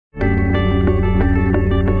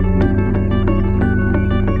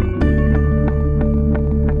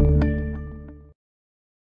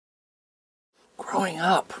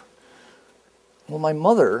up? Well, my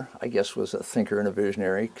mother, I guess, was a thinker and a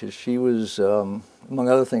visionary because she was, among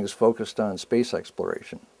other things, focused on space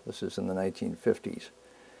exploration. This is in the 1950s.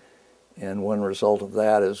 And one result of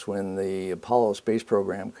that is when the Apollo space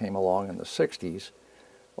program came along in the 60s,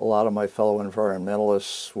 a lot of my fellow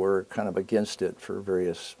environmentalists were kind of against it for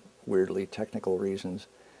various weirdly technical reasons.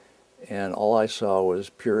 And all I saw was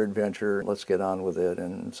pure adventure, let's get on with it.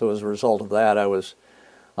 And so as a result of that, I was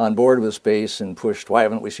on board with space and pushed, why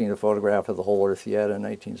haven't we seen a photograph of the whole Earth yet, in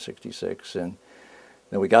 1966. And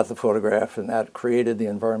then we got the photograph, and that created the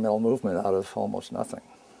environmental movement out of almost nothing.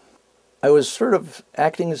 I was sort of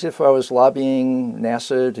acting as if I was lobbying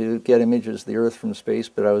NASA to get images of the Earth from space,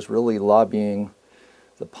 but I was really lobbying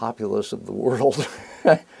the populace of the world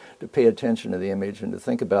to pay attention to the image and to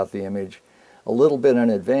think about the image a little bit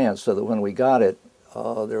in advance so that when we got it,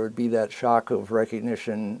 there would be that shock of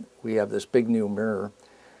recognition. We have this big new mirror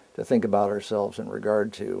to think about ourselves in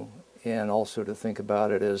regard to, and also to think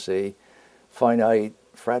about it as a finite,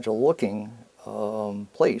 fragile-looking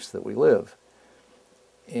place that we live.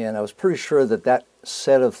 And I was pretty sure that that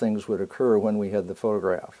set of things would occur when we had the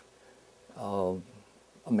photograph.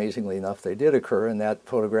 Amazingly enough, they did occur, and that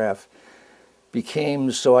photograph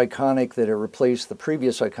became so iconic that it replaced the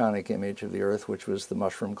previous iconic image of the Earth, which was the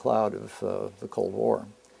mushroom cloud of the Cold War.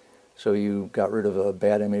 So you got rid of a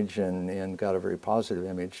bad image and got a very positive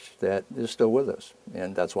image that is still with us.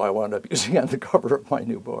 And that's why I wound up using it on the cover of my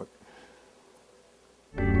new book.